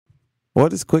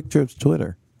What is Quick Trip's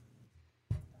Twitter?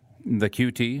 The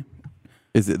QT.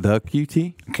 Is it the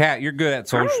QT? Kat, you're good at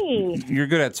social. Hi. You're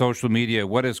good at social media.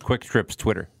 What is Quick Trip's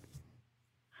Twitter?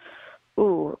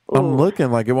 Ooh. I'm looking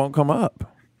like it won't come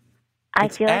up. I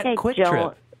It's feel like at I Quick don't.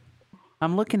 Trip.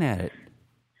 I'm looking at it.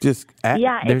 Just at,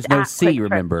 Yeah, There's it's no at C, Quick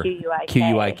Trip, remember? QUIK.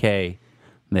 QUIK.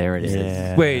 There it is.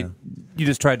 Yeah. Wait, you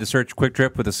just tried to search Quick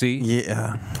Trip with a C?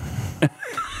 Yeah.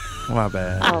 My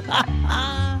bad.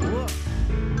 Oh,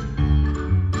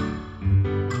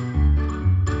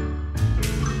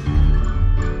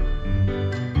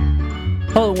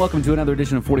 Hello and welcome to another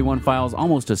edition of 41 Files,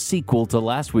 almost a sequel to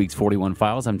last week's 41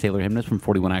 Files. I'm Taylor Himnes from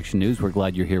 41 Action News. We're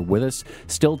glad you're here with us.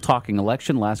 Still talking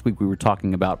election. Last week we were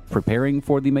talking about preparing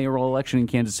for the mayoral election in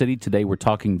Kansas City. Today we're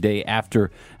talking day after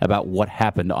about what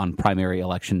happened on primary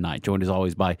election night. Joined as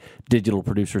always by digital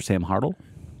producer Sam Hartle.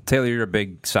 Taylor, you're a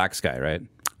big Sox guy, right?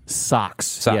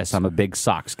 Socks. Yes, I'm a big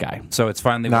Sox guy. So it's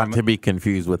finally Not to be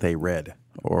confused with a red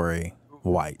or a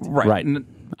white. Right.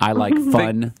 I like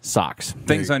fun socks.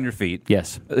 Things on your feet.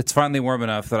 Yes. It's finally warm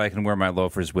enough that I can wear my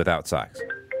loafers without socks.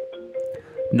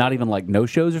 Not even like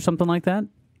no-shows or something like that?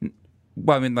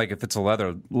 Well, I mean, like if it's a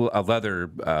leather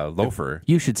loafer.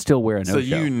 You should still wear a no-show. So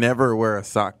you never wear a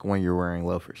sock when you're wearing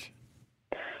loafers?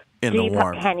 In do the you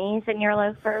warm. put pennies in your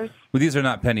loafers? Well, these are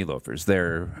not penny loafers.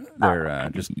 They're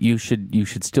just You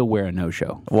should still wear a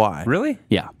no-show. Why? really.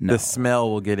 Yeah. No. The smell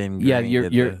will get in. Yeah, you're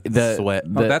the sweat.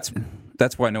 Oh,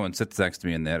 that's why no one sits next to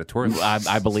me in the editorial.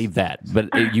 I believe that, but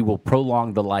you will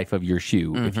prolong the life of your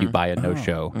shoe if you buy a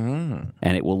no-show,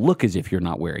 and it will look as if you're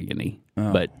not wearing any,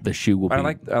 but the shoe will be.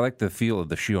 I like the feel of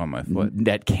the shoe on my foot.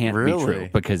 That can't be Really? true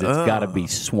because it's got to be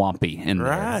swampy in there.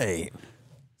 Right.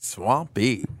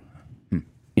 Swampy.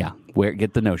 Yeah,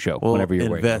 get the no-show We'll whenever you're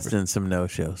wearing. invest in some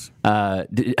no-shows.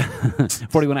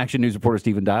 41 Action News reporter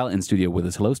Stephen Dial in studio with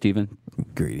us. Hello, Stephen.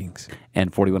 Greetings.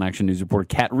 And 41 Action News reporter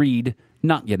Kat Reed,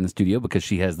 not yet in the studio because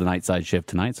she has the night side shift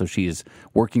tonight, so she is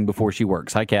working before she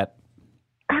works. Hi, Kat.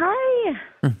 Hi.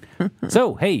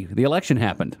 So, hey, the election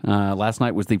happened. Last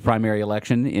night was the primary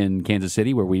election in Kansas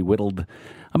City where we whittled,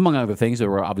 among other things, there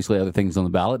were obviously other things on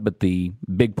the ballot, but the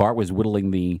big part was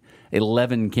whittling the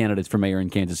 11 candidates for mayor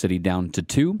in Kansas City down to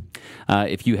 2.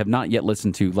 If you have not yet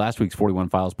listened to last week's 41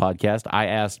 Files podcast, I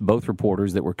asked both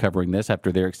reporters that were covering this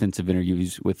after their extensive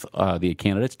interviews with the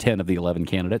candidates, 10 of the 11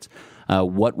 candidates,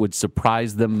 what would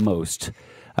surprise them most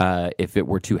if it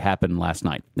were to happen last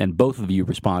night. And both of you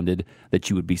responded that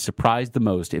you would be surprised the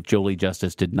most if Jolie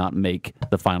Justus did not make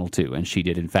the final 2. And she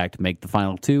did, in fact, make the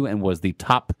final 2 and was the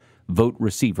top vote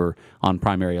receiver on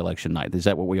primary election night. Is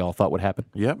that what we all thought would happen?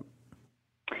 Yep.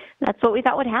 That's what we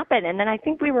thought would happen. And then I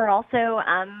think we were also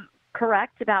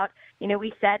correct about,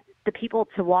 we said the people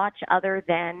to watch other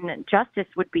than Justice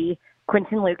would be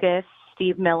Quinton Lucas,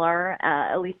 Steve Miller,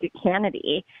 Alicia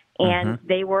Kennedy. And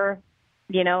they were,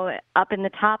 up in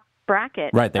the top bracket.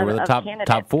 Right, they were the top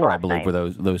candidates 4, I last believe, night. were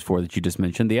those 4 that you just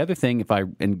mentioned. The other thing,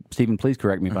 and Stephen, please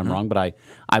correct me if I'm wrong, but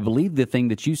I believe the thing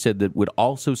that you said that would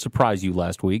also surprise you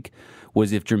last week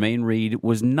was if Jermaine Reed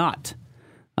was not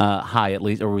high, at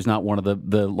least, or was not one of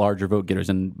the larger vote getters.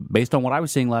 And based on what I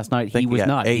was seeing last night, he was got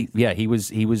not.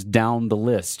 8th. He was down the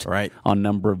list Right. on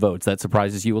number of votes. That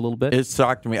surprises you a little bit? It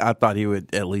shocked me. I thought he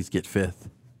would at least get 5th,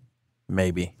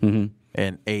 maybe. Mm-hmm.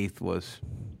 And 8th was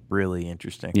really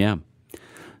interesting. Yeah.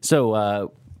 So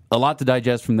a lot to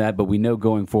digest from that, but we know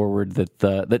going forward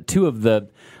that 2 of the,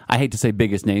 I hate to say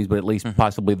biggest names, but at least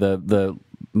possibly the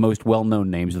most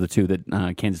well-known names are the 2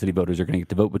 that Kansas City voters are going to get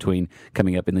to vote between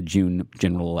coming up in the June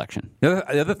general election.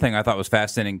 The other thing I thought was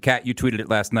fascinating, Kat, you tweeted it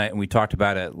last night, and we talked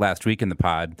about it last week in the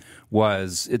pod,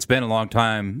 was it's been a long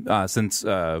time since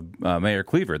Mayor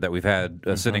Cleaver that we've had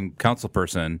a sitting council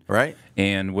person. Right.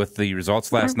 And with the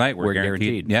results last night, we're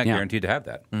guaranteed. Yeah. Guaranteed to have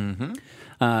that.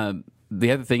 The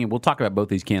other thing, and we'll talk about both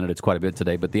these candidates quite a bit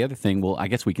today, but the other thing, well, I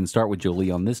guess we can start with Jolie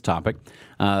on this topic.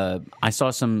 I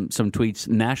saw some tweets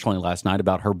nationally last night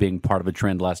about her being part of a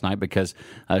trend last night because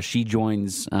she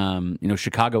joins,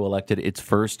 Chicago elected its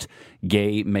first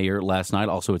gay mayor last night,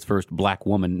 also its first black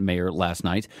woman mayor last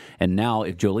night. And now,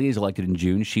 if Jolie is elected in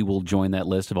June, she will join that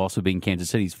list of also being Kansas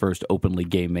City's first openly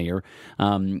gay mayor.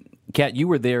 Kat, you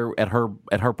were there at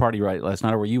her party right last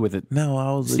night, or were you with it? No,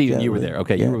 I was with Stephen, you were Jolie. there.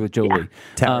 Okay, Yeah. you were with Jolie.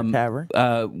 Tavern.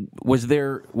 Was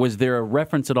there a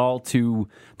reference at all to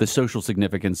the social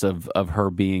significance of her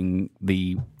being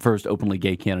the first openly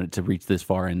gay candidate to reach this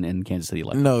far in Kansas City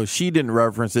election? No, she didn't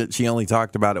reference it. She only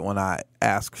talked about it when I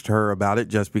asked her about it,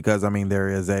 just because, there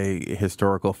is a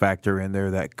historical factor in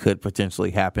there that could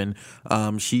potentially happen.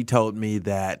 She told me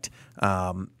that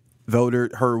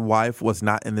her wife was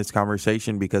not in this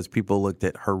conversation because people looked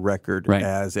at her record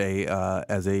as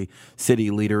a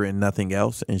city leader and nothing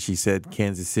else. And she said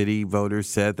Kansas City voters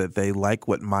said that they like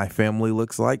what my family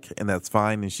looks like, and that's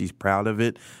fine, and she's proud of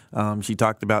it. She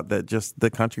talked about that just the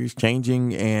country's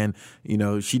changing, and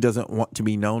she doesn't want to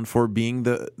be known for being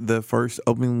the first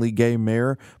openly gay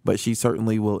mayor, but she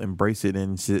certainly will embrace it.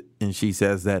 And she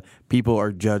says that people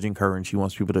are judging her, and she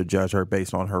wants people to judge her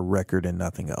based on her record and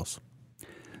nothing else.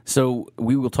 So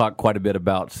we will talk quite a bit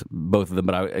about both of them,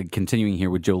 but continuing here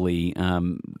with Jolie,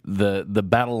 the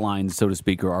battle lines, so to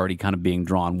speak, are already kind of being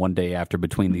drawn one day after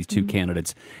between these two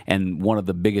candidates, and one of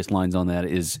the biggest lines on that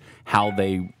is how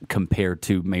they compare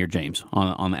to Mayor James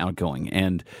on the outgoing.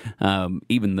 And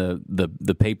even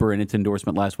the paper in its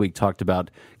endorsement last week talked about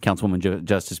Councilwoman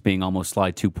Justus being almost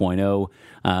Sly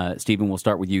 2.0. Stephen, we'll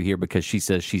start with you here because she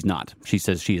says she's not. She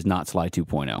says she is not Sly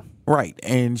 2.0. Right.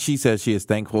 And she says she is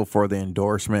thankful for the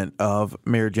endorsement of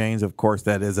Mayor James. Of course,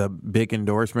 that is a big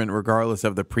endorsement. Regardless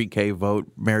of the pre-K vote,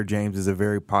 Mayor James is a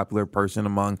very popular person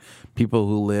among people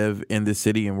who live in the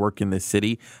city and work in the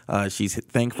city. She's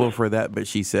thankful for that, but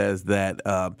she says that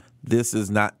this does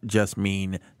not just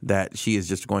mean that she is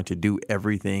just going to do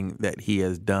everything that he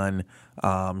has done.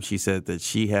 She said that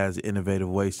she has innovative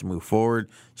ways to move forward.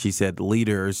 She said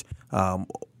leaders,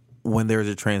 when there's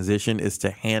a transition, is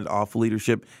to hand off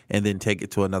leadership and then take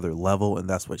it to another level, and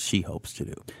that's what she hopes to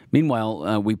do.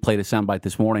 Meanwhile, we played a soundbite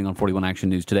this morning on 41 Action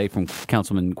News Today from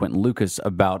Councilman Quinton Lucas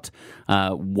about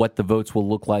what the votes will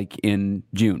look like in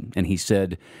June. And he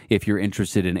said if you're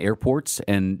interested in airports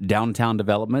and downtown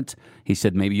development, he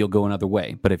said maybe you'll go another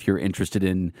way. But if you're interested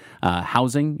in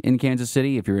housing in Kansas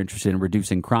City, if you're interested in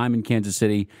reducing crime in Kansas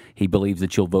City, he believes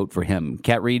that you'll vote for him.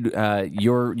 Kat Reed,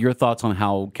 your thoughts on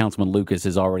how Councilman Lucas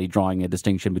is already drawing a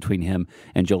distinction between him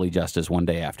and Jolie Justus one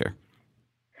day after?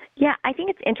 Yeah, I think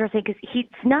it's interesting because he's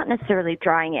not necessarily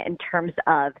drawing it in terms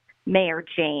of Mayor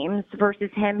James versus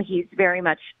him. He's very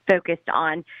much focused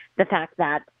on the fact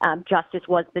that Justus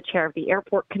was the chair of the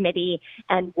airport committee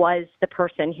and was the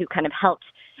person who kind of helped,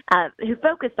 who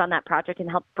focused on that project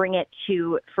and helped bring it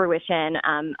to fruition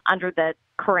under the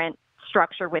current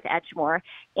structure with Edgemore.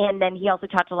 And then he also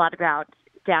talked a lot about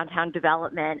downtown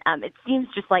development. It seems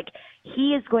just like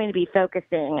he is going to be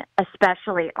focusing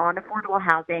especially on affordable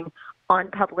housing, on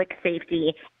public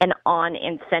safety, and on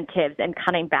incentives and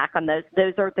cutting back on those.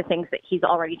 Those are the things that he's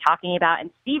already talking about. And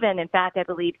Stephen, in fact, I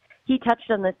believe he touched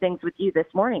on those things with you this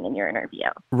morning in your interview.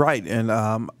 Right.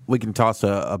 And we can toss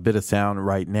a bit of sound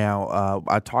right now.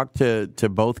 I talked to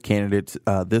both candidates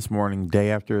this morning,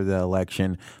 day after the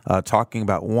election, talking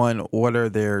about, one, what are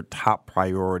their top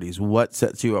priorities? What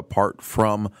sets you apart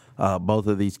from both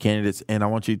of these candidates? And I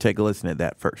want you to take a listen at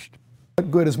that first. What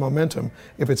good is momentum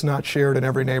if it's not shared in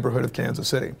every neighborhood of Kansas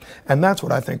City? And that's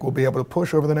what I think we'll be able to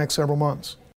push over the next several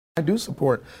months. I do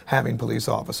support having police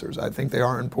officers. I think they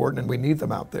are important and we need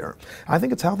them out there. I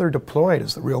think it's how they're deployed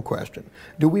is the real question.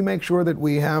 Do we make sure that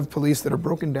we have police that are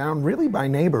broken down really by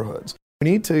neighborhoods?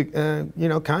 We need to,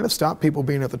 kind of stop people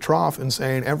being at the trough and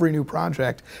saying every new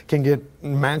project can get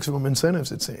maximum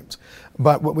incentives, it seems.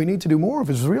 But what we need to do more of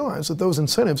is realize that those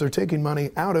incentives are taking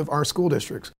money out of our school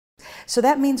districts. So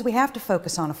that means we have to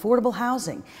focus on affordable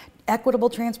housing,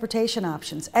 equitable transportation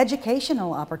options,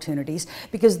 educational opportunities,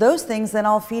 because those things then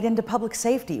all feed into public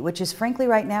safety, which is frankly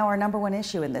right now our number one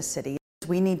issue in this city.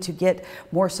 We need to get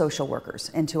more social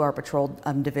workers into our patrol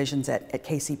divisions at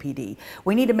KCPD.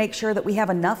 We need to make sure that we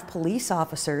have enough police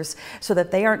officers so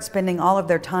that they aren't spending all of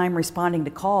their time responding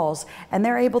to calls and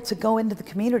they're able to go into the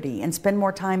community and spend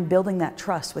more time building that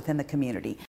trust within the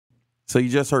community. So you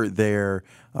just heard there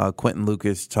Quinton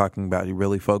Lucas talking about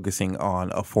really focusing on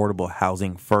affordable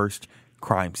housing first,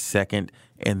 crime second,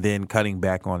 and then cutting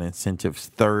back on incentives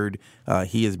third.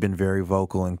 He has been very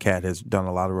vocal, and Kat has done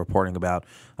a lot of reporting about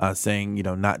saying,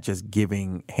 not just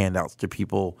giving handouts to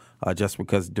people just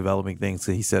because developing things.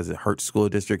 So he says it hurts school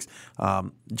districts.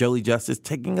 Jolie Justus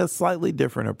taking a slightly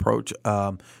different approach,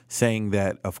 saying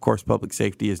that, of course, public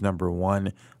safety is number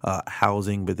one,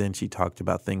 housing, but then she talked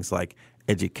about things like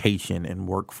education and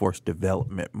workforce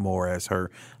development more as her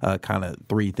kind of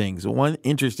three things. One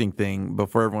interesting thing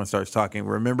before everyone starts talking,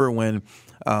 remember when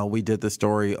we did the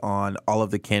story on all of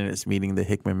the candidates meeting the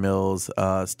Hickman Mills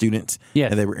students?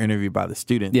 Yes. And they were interviewed by the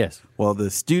students. Yes. Well,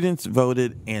 the students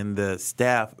voted and the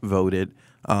staff voted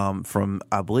from,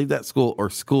 I believe, that school or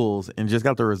schools, and just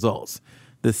got the results.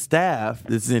 The staff,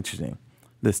 this is interesting,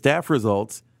 the staff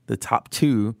results, the top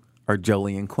two are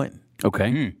Jolie and Quinton.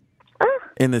 Okay.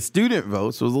 And the student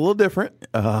votes was a little different.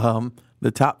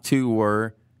 The top two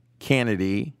were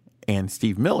Kennedy and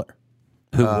Steve Miller.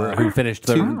 Who finished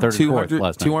third and fourth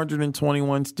last night.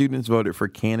 221 students voted for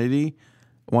Kennedy.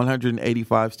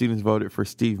 185 students voted for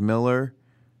Steve Miller.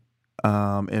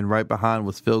 And right behind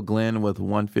was Phil Glenn with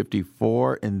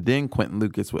 154, and then Quinton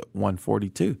Lucas with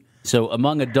 142. So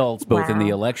among adults, both in the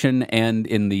election and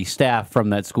in the staff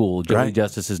from that school, Jolie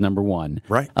Justus is number one.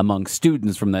 Right. Among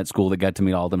students from that school that got to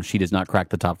meet all of them, she does not crack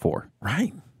the top four.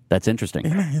 Right. That's interesting.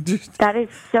 That is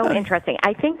so interesting.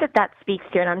 I think that speaks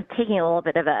to, and I'm taking a little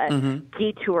bit of a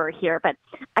detour here, but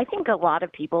I think a lot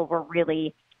of people were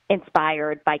really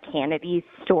inspired by Kennedy's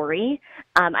story.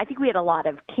 I think we had a lot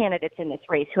of candidates in this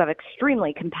race who have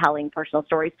extremely compelling personal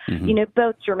stories. You know,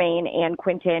 both Jermaine and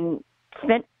Quinton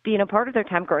spent, part of their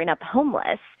time growing up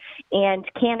homeless. And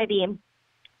Kennedy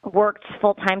worked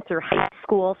full-time through high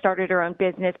school, started her own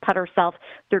business, put herself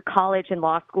through college and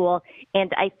law school.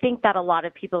 And I think that a lot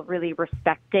of people really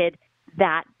respected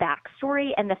that backstory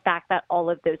and the fact that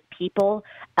all of those people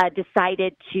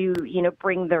decided to,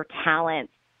 bring their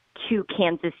talents to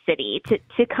Kansas City,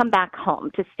 to come back home,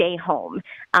 to stay home,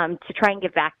 to try and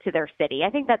give back to their city.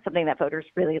 I think that's something that voters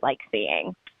really like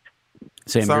seeing.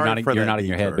 Sam, you're nodding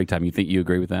your head big time. You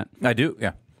agree with that? I do,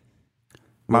 yeah.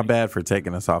 My bad for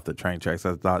taking us off the train tracks.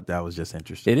 I thought that was just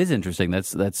interesting. It is interesting.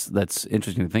 That's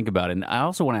interesting to think about. And I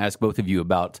also want to ask both of you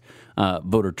about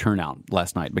voter turnout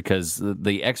last night, because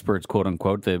the experts, quote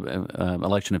unquote, the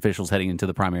election officials heading into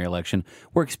the primary election,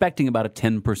 were expecting about a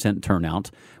 10%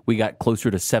 turnout. We got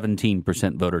closer to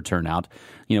 17% voter turnout.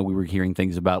 We were hearing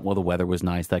things about, well, the weather was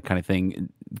nice, that kind of thing.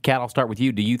 Kat, I'll start with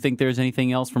you. Do you think there's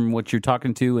anything else from what you're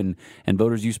talking to and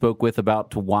voters you spoke with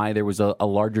about why there was a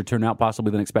larger turnout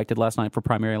possibly than expected last night for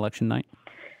primary election night?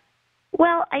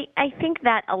 Well, I think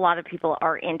that a lot of people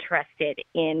are interested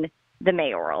in the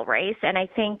mayoral race, and I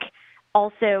think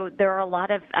also there are a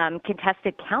lot of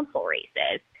contested council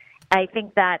races. I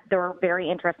think that there are very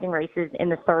interesting races in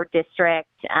the 3rd district,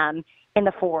 in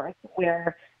the 4th,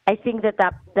 where I think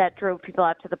that drove people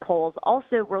out to the polls.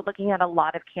 Also, we're looking at a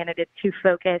lot of candidates who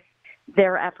focus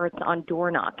their efforts on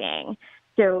door knocking,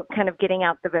 so kind of getting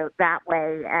out the vote that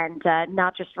way and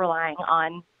not just relying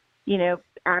on,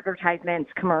 advertisements,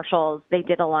 commercials. They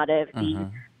did a lot of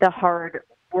the hard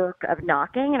work of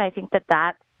knocking, and I think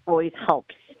that always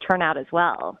helps turnout as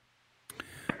well.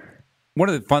 One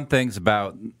of the fun things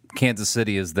about Kansas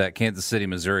City is that Kansas City,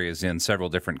 Missouri is in several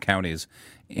different counties,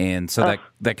 and so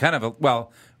that kind of,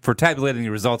 for tabulating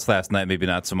the results last night, maybe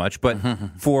not so much, but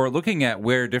for looking at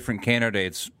where different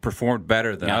candidates performed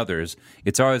better than others,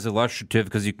 it's always illustrative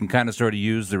because you can kind of sort of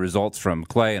use the results from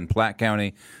Clay and Platte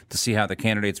County to see how the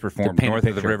candidates performed north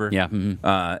of the river. Yeah.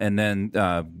 And then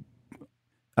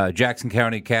Jackson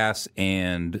County, Cass,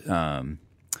 and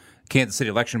Kansas City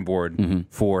Election Board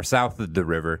for south of the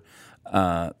river.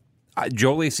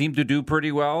 Jolie seemed to do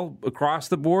pretty well across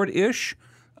the board-ish.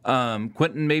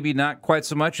 Quinton maybe not quite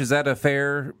so much. Is that a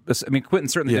fair? I mean, Quinton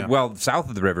certainly did well south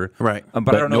of the river, right?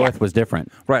 But I don't know. North was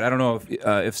different, right? I don't know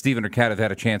if Stephen or Kat have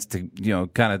had a chance to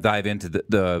kind of dive into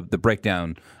the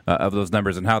breakdown of those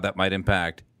numbers and how that might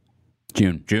impact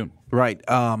June. Right.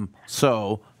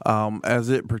 So as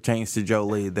it pertains to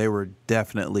Jolie, they were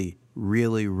definitely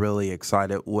really, really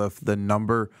excited with the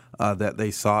number that they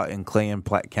saw in Clay and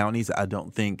Platte counties. I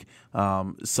don't think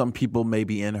some people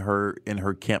maybe in her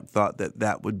camp thought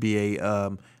that would be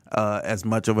as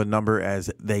much of a number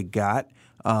as they got.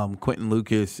 Quinton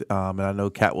Lucas, and I know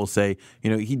Kat will say,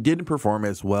 he didn't perform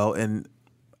as well, and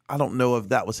I don't know if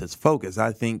that was his focus.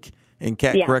 I think, and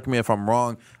Kat, correct me if I'm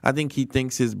wrong, I think he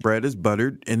thinks his bread is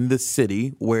buttered in the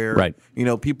city where,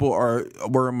 people are,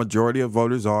 where a majority of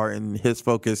voters are, and his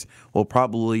focus will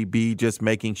probably be just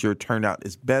making sure turnout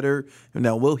is better.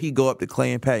 Now, will he go up to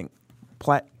Clay and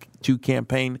Platte to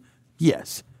campaign?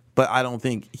 Yes. But I don't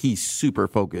think he's super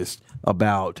focused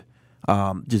about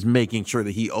just making sure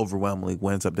that he overwhelmingly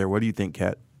wins up there. What do you think,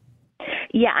 Kat?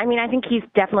 Yeah, I mean, I think he's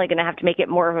definitely going to have to make it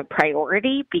more of a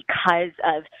priority because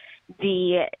of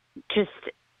the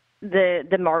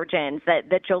margins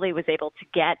that Jolie was able to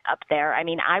get up there. I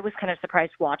mean, I was kind of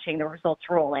surprised watching the results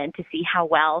roll in to see how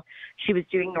well she was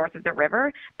doing north of the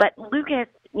river. But Lucas,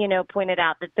 pointed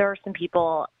out that there are some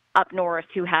people up north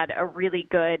who had a really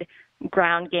good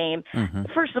ground game.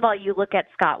 First of all, you look at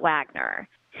Scott Wagner,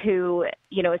 who,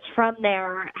 is from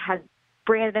there, has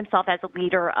branded himself as a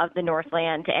leader of the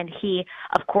Northland, and he,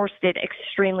 of course, did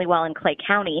extremely well in Clay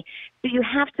County. So you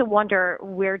have to wonder,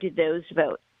 where do those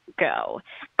votes go?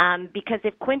 Because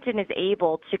if Quinton is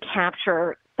able to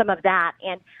capture some of that,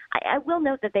 and I will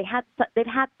note that they've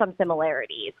had some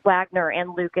similarities. Wagner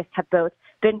and Lucas have both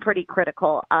been pretty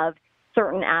critical of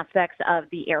certain aspects of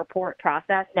the airport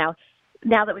process. Now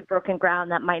that we've broken ground,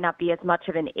 that might not be as much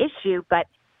of an issue, but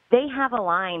they have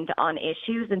aligned on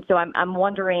issues, and so I'm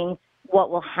wondering what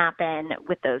will happen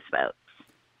with those votes.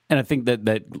 And I think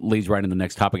that leads right into the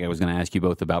next topic I was going to ask you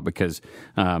both about, because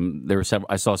there were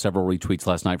I saw several retweets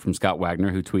last night from Scott Wagner,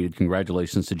 who tweeted,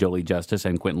 "Congratulations to Jolie Justus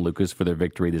and Quinton Lucas for their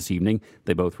victory this evening.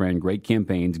 They both ran great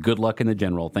campaigns. Good luck in the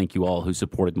general. Thank you all who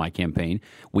supported my campaign."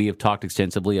 We have talked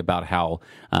extensively about how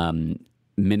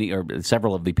many or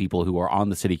several of the people who are on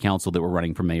the city council that were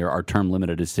running for mayor are term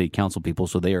limited as city council people,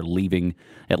 so they are leaving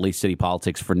at least city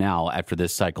politics for now after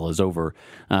this cycle is over.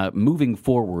 Moving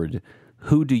forward,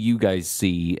 who do you guys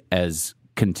see as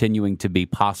continuing to be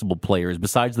possible players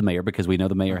besides the mayor? Because we know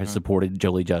the mayor has supported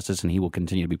Jolie Justus and he will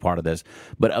continue to be part of this.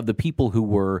 But of the people who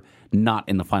were not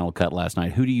in the final cut last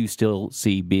night, who do you still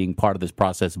see being part of this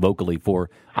process vocally for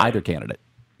either candidate?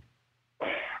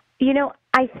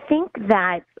 I think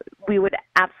that we would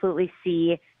absolutely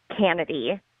see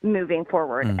Kennedy moving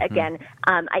forward again.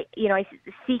 I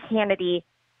see Kennedy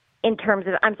in terms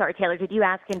of. I'm sorry, Taylor. Did you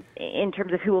ask in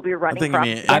terms of who will be running?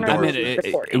 I meant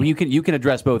you can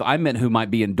address both. I meant who might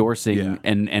be endorsing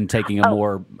and taking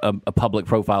a public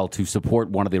profile to support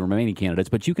one of the remaining candidates.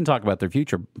 But you can talk about their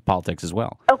future politics as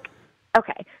well.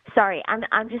 Okay. Sorry,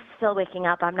 I'm just still waking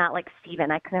up. I'm not like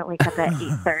Steven. I couldn't wake up at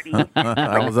 8:30.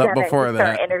 I was up before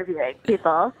that. Start interviewing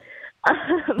people.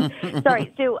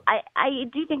 Sorry. So I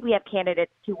do think we have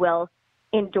candidates who will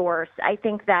endorse. I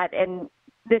think that, and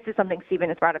this is something Steven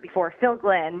has brought up before, Phil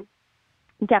Glenn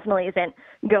definitely isn't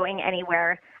going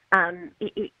anywhere.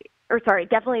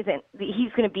 Definitely isn't.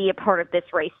 He's going to be a part of this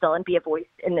race still and be a voice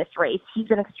in this race. He's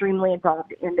been extremely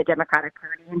involved in the Democratic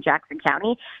Party in Jackson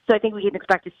County, so I think we can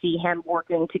expect to see him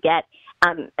working to get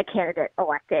a candidate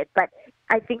elected. But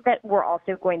I think that we're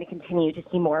also going to continue to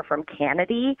see more from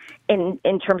Kennedy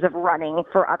in terms of running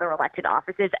for other elected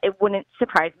offices. It wouldn't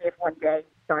surprise me if one day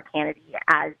we saw Kennedy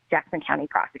as Jackson County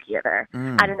prosecutor.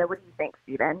 I don't know. What do you think,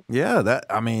 Stephen? Yeah,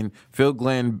 Phil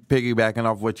Glenn, piggybacking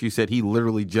off what you said, he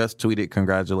literally just tweeted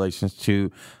congratulations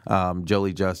to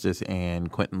Jolie Justus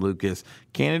and Quinton Lucas.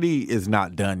 Kennedy is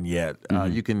not done yet.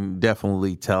 You can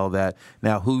definitely tell that.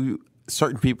 Now, who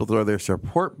certain people throw their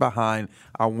support behind,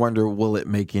 I wonder, will it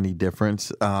make any difference,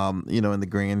 in the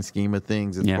grand scheme of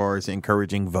things as far as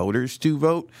encouraging voters to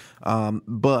vote?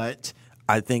 But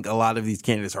I think a lot of these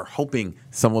candidates are hoping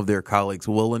some of their colleagues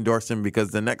will endorse them,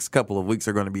 because the next couple of weeks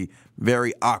are going to be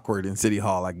very awkward in City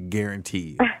Hall, I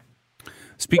guarantee you.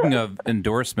 Speaking of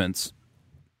endorsements,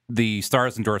 the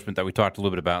Stars endorsement that we talked a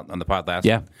little bit about on the pod last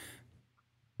week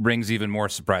rings even more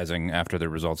surprising after the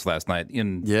results last night,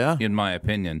 in my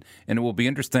opinion. And it will be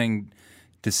interesting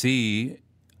to see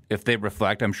if they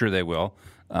reflect, I'm sure they will,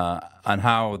 on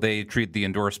how they treat the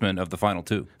endorsement of the final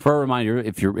two. For a reminder,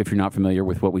 if you're not familiar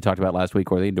with what we talked about last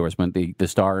week or the endorsement, the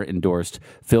Star endorsed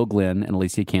Phil Glenn and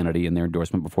Alicia Kennedy in their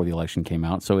endorsement before the election came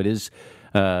out. So it is,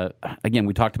 again,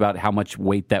 we talked about how much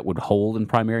weight that would hold in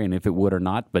primary and if it would or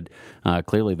not, but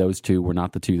clearly those two were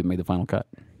not the two that made the final cut.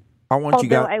 I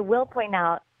will point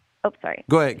out. Oh, sorry.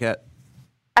 Go ahead, Kat.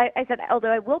 I said, although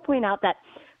I will point out that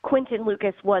Quinton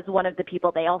Lucas was one of the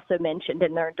people they also mentioned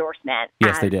in their endorsement.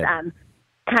 Yes, they did.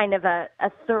 Kind of a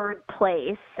third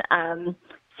place.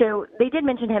 So they did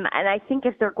mention him, and I think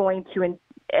if they're going to,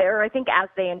 or I think as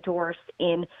they endorse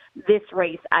in this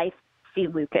race, I see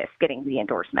Lucas getting the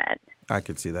endorsement. I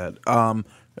could see that.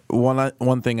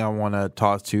 One thing I want to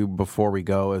toss to before we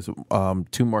go is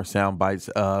two more sound bites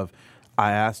of.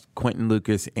 I asked Quinton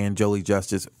Lucas and Jolie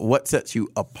Justus, what sets you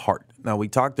apart? Now, we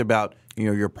talked about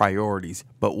your priorities,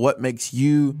 but what makes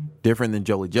you different than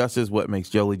Jolie Justus? What makes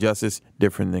Jolie Justus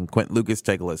different than Quinton Lucas?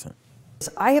 Take a listen.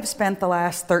 I have spent the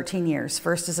last 13 years,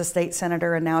 first as a state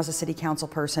senator and now as a city council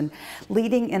person,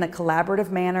 leading in a collaborative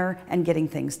manner and getting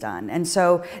things done. And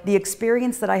so the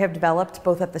experience that I have developed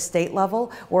both at the state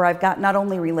level, where I've got not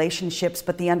only relationships,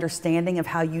 but the understanding of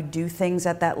how you do things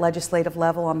at that legislative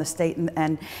level on the state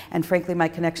and frankly, my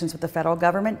connections with the federal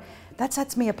government, that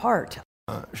sets me apart.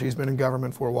 She's been in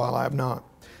government for a while. I have not.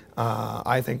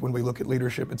 I think when we look at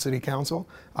leadership at City Council,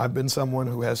 I've been someone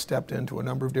who has stepped into a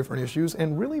number of different issues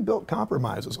and really built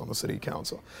compromises on the City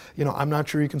Council. I'm not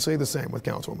sure you can say the same with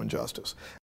Councilwoman Justus.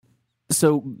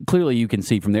 So clearly you can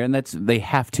see from there, and they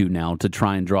have to now to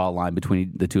try and draw a line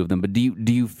between the two of them. But do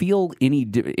you feel any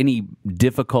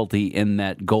difficulty in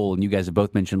that goal? And you guys have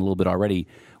both mentioned a little bit already,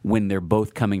 when they're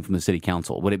both coming from the City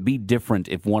Council. Would it be different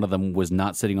if one of them was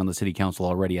not sitting on the City Council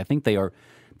already? I think they are.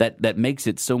 That makes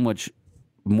it so much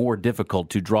more difficult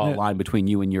to draw a line between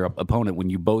you and your opponent when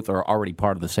you both are already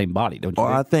part of the same body, don't you?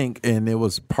 Well, I think, and it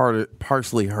was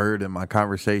partially heard in my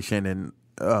conversation and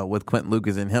with Quinton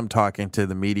Lucas and him talking to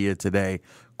the media today,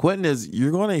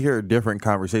 you're going to hear a different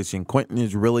conversation. Quinton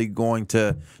is really going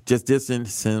to just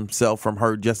distance himself from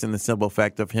her just in the simple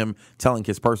fact of him telling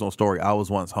his personal story. I was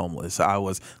once homeless. I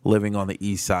was living on the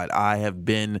east side. I have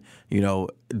been,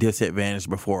 disadvantaged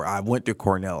before. I went to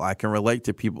Cornell. I can relate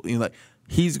to people.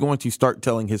 He's going to start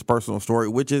telling his personal story,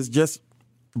 which is just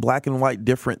black and white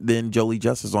different than Jolie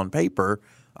Justus on paper.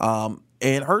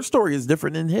 And her story is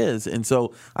different than his. And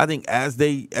so I think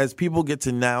as people get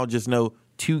to now just know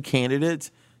two candidates,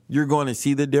 you're going to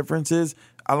see the differences.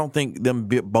 I don't think them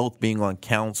both being on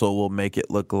council will make it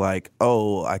look like,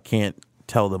 oh, I can't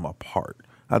tell them apart.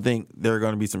 I think there are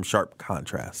going to be some sharp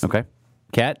contrasts. Okay.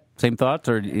 Kat, same thoughts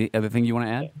or other thing you want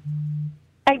to add?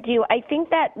 I do. I think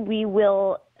that we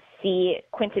will see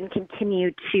Quinton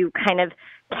continue to kind of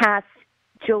cast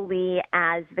Jolie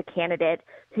as the candidate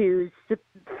who's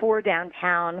for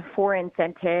downtown, for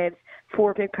incentives,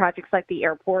 for big projects like the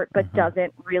airport, but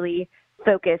doesn't really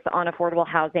focus on affordable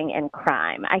housing and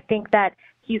crime. I think that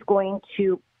he's going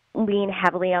to lean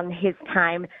heavily on his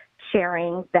time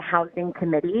sharing the housing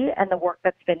committee and the work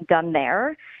that's been done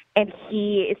there. And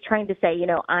he is trying to say,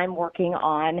 I'm working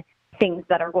on things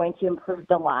that are going to improve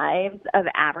the lives of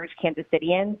average Kansas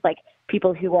Cityans, like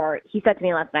people who are, he said to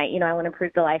me last night, I want to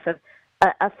improve the life of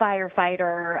a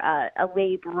firefighter, a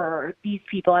laborer, these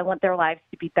people. I want their lives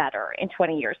to be better in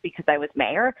 20 years because I was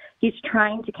mayor. He's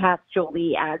trying to cast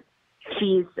Jolie as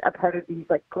she's a part of these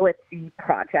like glitzy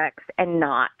projects and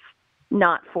not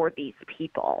for these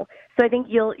people. So I think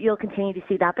you'll continue to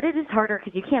see that, but it is harder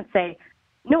because you can't say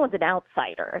no one's an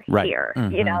outsider here.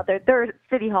 They're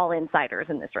City Hall insiders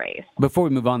in this race. Before we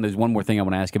move on, there's one more thing I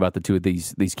want to ask about the two of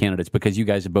these candidates, because you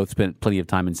guys have both spent plenty of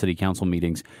time in city council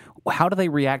meetings. How do they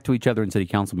react to each other in city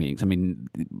council meetings? I mean,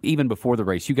 even before the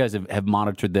race, you guys have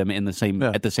monitored them in the same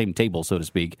at the same table, so to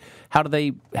speak. How do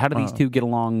these two get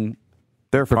along?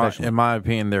 They're fine. In my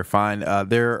opinion, they're fine.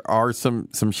 There are some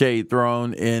shade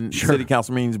thrown in city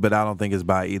council meetings, but I don't think it's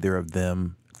by either of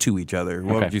them to each other.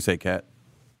 What would you say, Kat?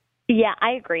 Yeah,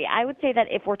 I agree. I would say that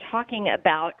if we're talking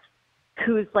about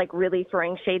who's like really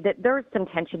throwing shade, that there's some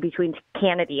tension between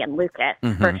Kennedy and Lucas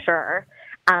for sure.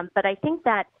 But I think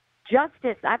that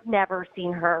Justus, I've never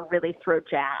seen her really throw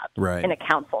jabs in a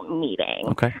council meeting.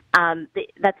 Okay.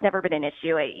 That's never been an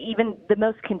issue. Even the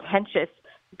most contentious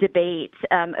debate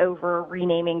over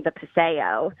renaming the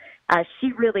Paseo,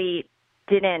 she really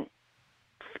didn't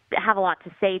have a lot to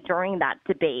say during that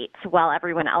debate while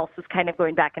everyone else was kind of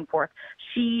going back and forth.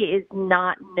 She is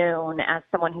not known as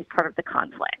someone who's part of the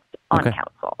conflict on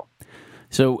council.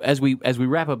 So as we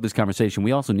wrap up this conversation,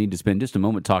 we also need to spend just a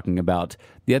moment talking about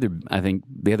the other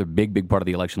big part of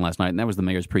the election last night, and that was the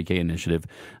mayor's pre-K initiative.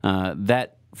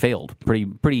 That failed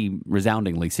pretty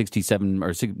resoundingly, 67 or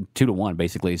 2-1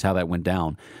 basically is how that went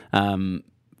down.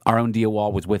 Our own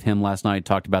Diawal was with him last night,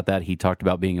 talked about that. He talked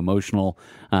about being emotional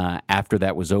after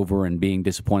that was over and being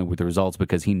disappointed with the results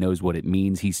because he knows what it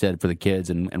means, he said, for the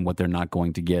kids and what they're not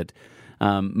going to get.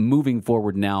 Moving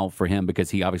forward now for him,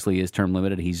 because he obviously is term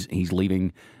limited, he's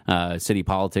leaving city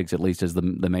politics, at least as the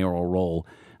mayoral role.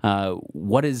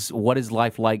 What is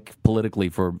life like politically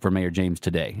for Mayor James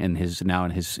today and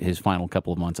his final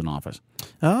couple of months in office?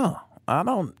 I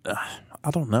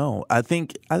don't know. I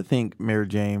think Mayor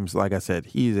James, like I said,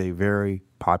 he's a very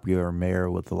popular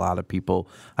mayor with a lot of people.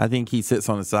 I think he sits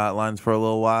on the sidelines for a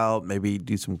little while, maybe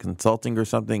do some consulting or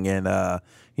something, and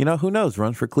who knows,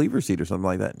 runs for Cleaver seat or something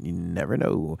like that. You never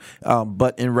know.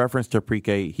 But in reference to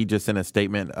pre-K, he just sent a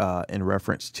statement in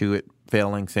reference to it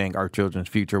failing, saying our children's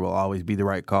future will always be the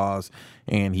right cause.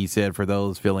 And he said, for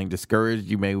those feeling discouraged,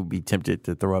 you may be tempted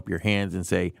to throw up your hands and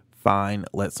say, fine,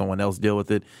 let someone else deal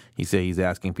with it. He said he's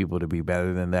asking people to be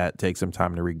better than that, take some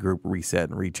time to regroup, reset,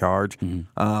 and recharge.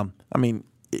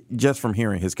 Just from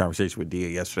hearing his conversation with Dia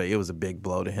yesterday, it was a big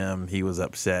blow to him. He was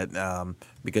upset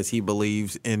because he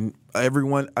believes, and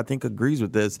everyone I think agrees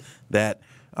with this, that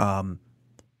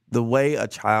the way a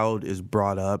child is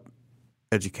brought up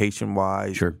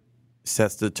education-wise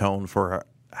sets the tone for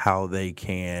how they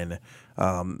can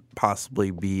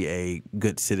possibly be a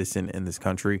good citizen in this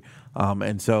country.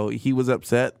 And so he was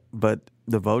upset, but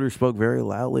the voters spoke very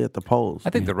loudly at the polls. I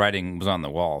think the writing was on the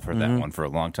wall for that one for a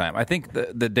long time. I think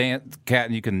the dance, Kat,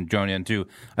 and you can join in too,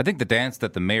 I think the dance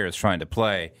that the mayor is trying to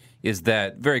play is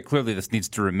that very clearly this needs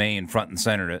to remain front and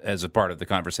center as a part of the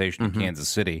conversation in Kansas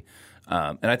City.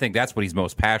 And I think that's what he's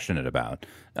most passionate about.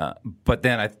 But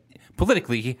then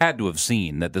politically, he had to have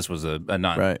seen that this was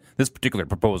this particular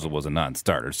proposal was a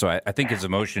non-starter. So I think his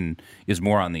emotion is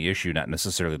more on the issue, not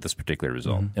necessarily this particular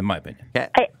result, in my opinion.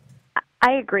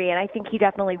 I agree, and I think he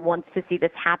definitely wants to see this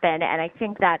happen. And I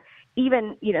think that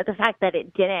even, the fact that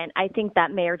it didn't, I think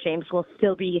that Mayor James will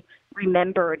still be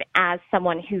remembered as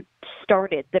someone who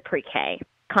started the pre-K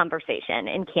conversation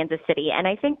in Kansas City. And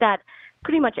I think that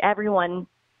pretty much everyone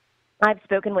I've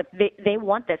spoken with, they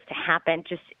want this to happen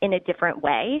just in a different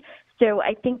way. So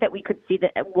I think that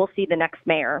we'll see the next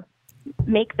mayor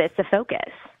make this a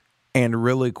focus. And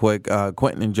really quick,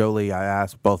 Quinton and Jolie, I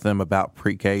asked both of them about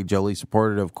pre-K. Jolie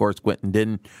supported it. Of course, Quinton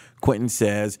didn't. Quinton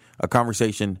says a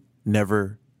conversation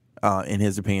never, in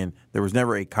his opinion, there was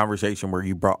never a conversation where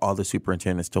you brought all the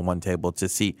superintendents to one table to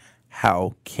see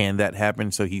how can that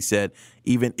happen. So he said,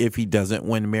 even if he doesn't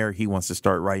win mayor, he wants to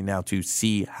start right now to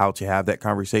see how to have that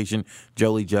conversation.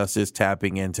 Jolie Justus,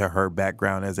 tapping into her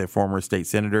background as a former state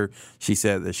senator, she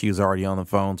said that she was already on the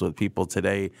phones with people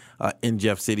today in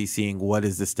Jeff City, seeing what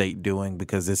is the state doing,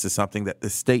 because this is something that the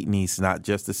state needs, not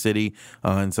just the city.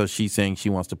 And so she's saying she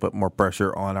wants to put more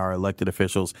pressure on our elected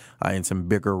officials in some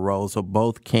bigger roles. So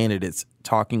both candidates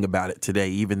talking about it today,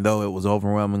 even though it was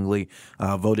overwhelmingly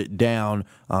voted down.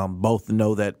 Both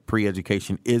know that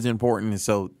pre-education is important. And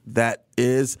so that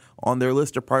is on their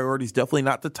list of priorities. Definitely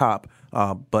not the top,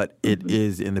 but it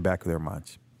is in the back of their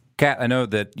minds. Kat, I know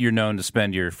that you're known to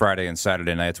spend your Friday and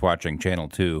Saturday nights watching Channel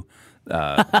 2,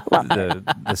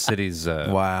 the city's.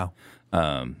 Wow.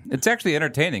 It's actually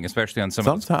entertaining, especially on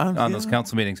those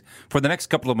council meetings. For the next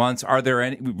couple of months, are there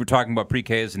any? We're talking about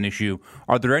pre-K as an issue.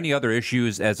 Are there any other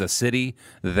issues as a city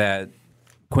that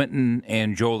Quinton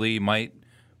and Jolie might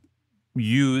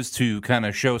use to kind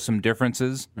of show some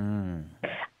differences?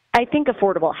 I think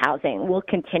affordable housing will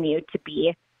continue to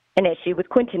be an issue. With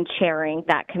Quinton chairing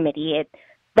that committee,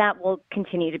 that will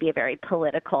continue to be a very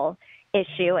political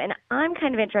issue. And I'm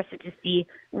kind of interested to see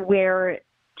where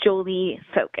Jolie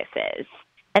focuses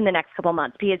in the next couple of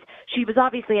months, because she was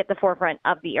obviously at the forefront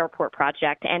of the airport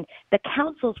project, and the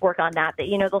council's work on that,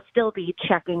 they'll still be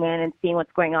checking in and seeing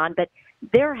what's going on, but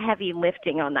their heavy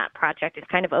lifting on that project is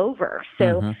kind of over.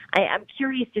 So I'm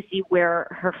curious to see where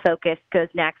her focus goes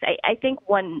next. I think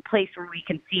one place where we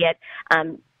can see it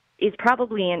is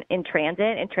probably in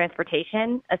transit and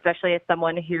transportation, especially as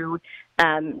someone who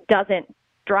doesn't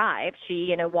drive.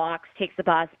 She, walks, takes the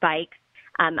bus, bikes.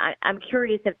 I'm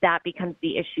curious if that becomes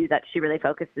the issue that she really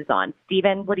focuses on.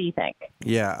 Stephen, what do you think?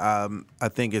 Yeah, I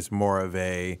think it's more of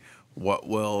what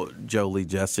will Jolie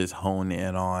Justus hone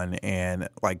in on? And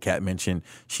like Kat mentioned,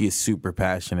 she is super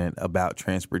passionate about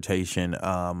transportation.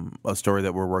 A story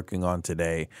that we're working on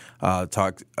today.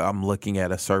 I'm looking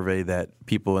at a survey that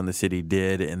people in the city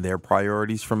did and their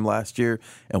priorities from last year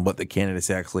and what the candidates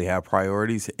actually have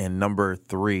priorities. And number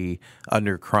 3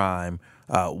 under crime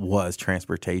was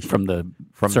transportation from the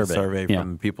survey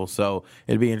from people. So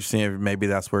it'd be interesting if maybe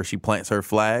that's where she plants her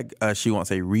flag. She wants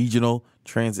a regional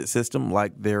transit system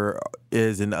like there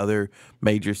is in other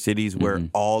major cities where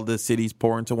all the cities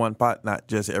pour into one pot, not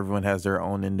just everyone has their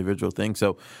own individual thing.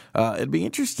 So it'd be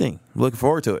interesting. Looking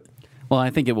forward to it. Well,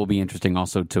 I think it will be interesting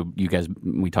also to you guys,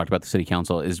 we talked about the city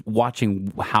council, is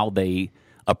watching how they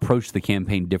approach the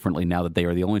campaign differently now that they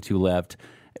are the only two left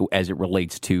as it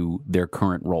relates to their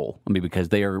current role. I mean, because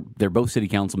they're both city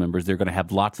council members, they're going to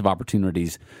have lots of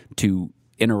opportunities to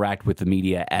interact with the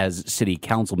media as city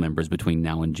council members between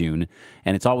now and June.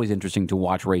 And it's always interesting to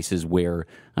watch races where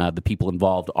the people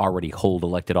involved already hold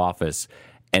elected office.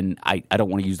 And I don't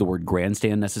want to use the word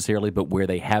grandstand necessarily, but where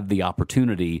they have the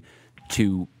opportunity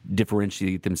to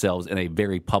differentiate themselves in a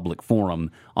very public forum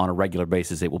on a regular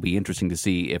basis. It will be interesting to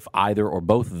see if either or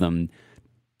both of them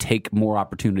take more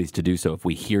opportunities to do so. If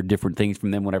we hear different things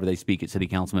from them whenever they speak at city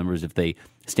council members, if they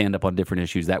stand up on different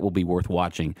issues, that will be worth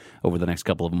watching over the next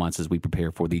couple of months as we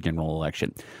prepare for the general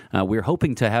election. We're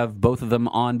hoping to have both of them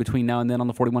on between now and then on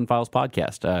the 41 Files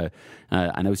podcast.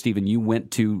 I know, Stephen, you went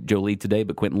to Jolie today,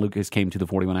 but Quinton Lucas came to the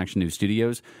 41 Action News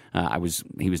studios.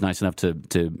 He was nice enough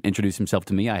to introduce himself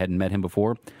to me. I hadn't met him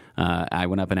before. I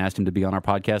went up and asked him to be on our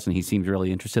podcast, and he seems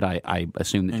really interested. I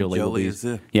assume that Jolie will be. Is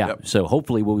there. Yeah, Yep. So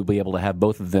hopefully we'll be able to have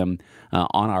both of them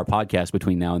on our podcast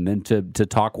between now and then to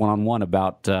talk one-on-one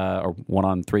about, or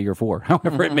 1-on-3 or 4,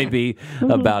 however it may be,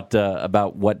 about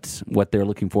what they're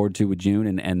looking forward to with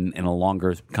June and a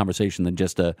longer conversation than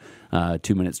just a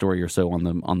 2-minute story or so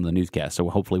on the newscast. So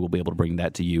hopefully we'll be able to bring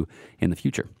that to you in the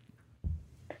future.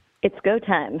 It's go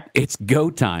time. It's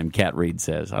go time, Kat Reed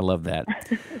says. I love that.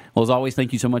 Well, as always,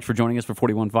 thank you so much for joining us for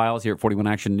 41 Files here at 41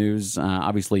 Action News.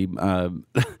 Obviously,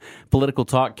 political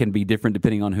talk can be different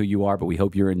depending on who you are, but we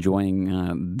hope you're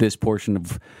enjoying this portion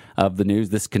of the news.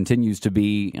 This continues to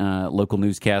be local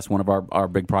newscast. One of our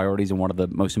big priorities and one of the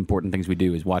most important things we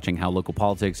do is watching how local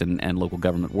politics and local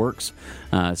government works.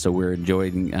 So we're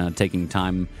enjoying taking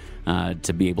time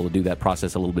to be able to do that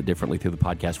process a little bit differently through the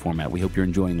podcast format. We hope you're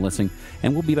enjoying listening,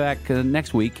 and we'll be back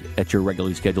next week at your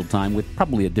regularly scheduled time with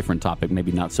probably a different topic,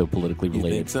 maybe not so politically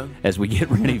related, think so? as we get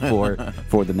ready for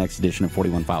the next edition of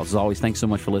 41 Files. As always, thanks so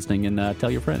much for listening, and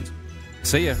tell your friends.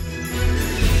 See ya.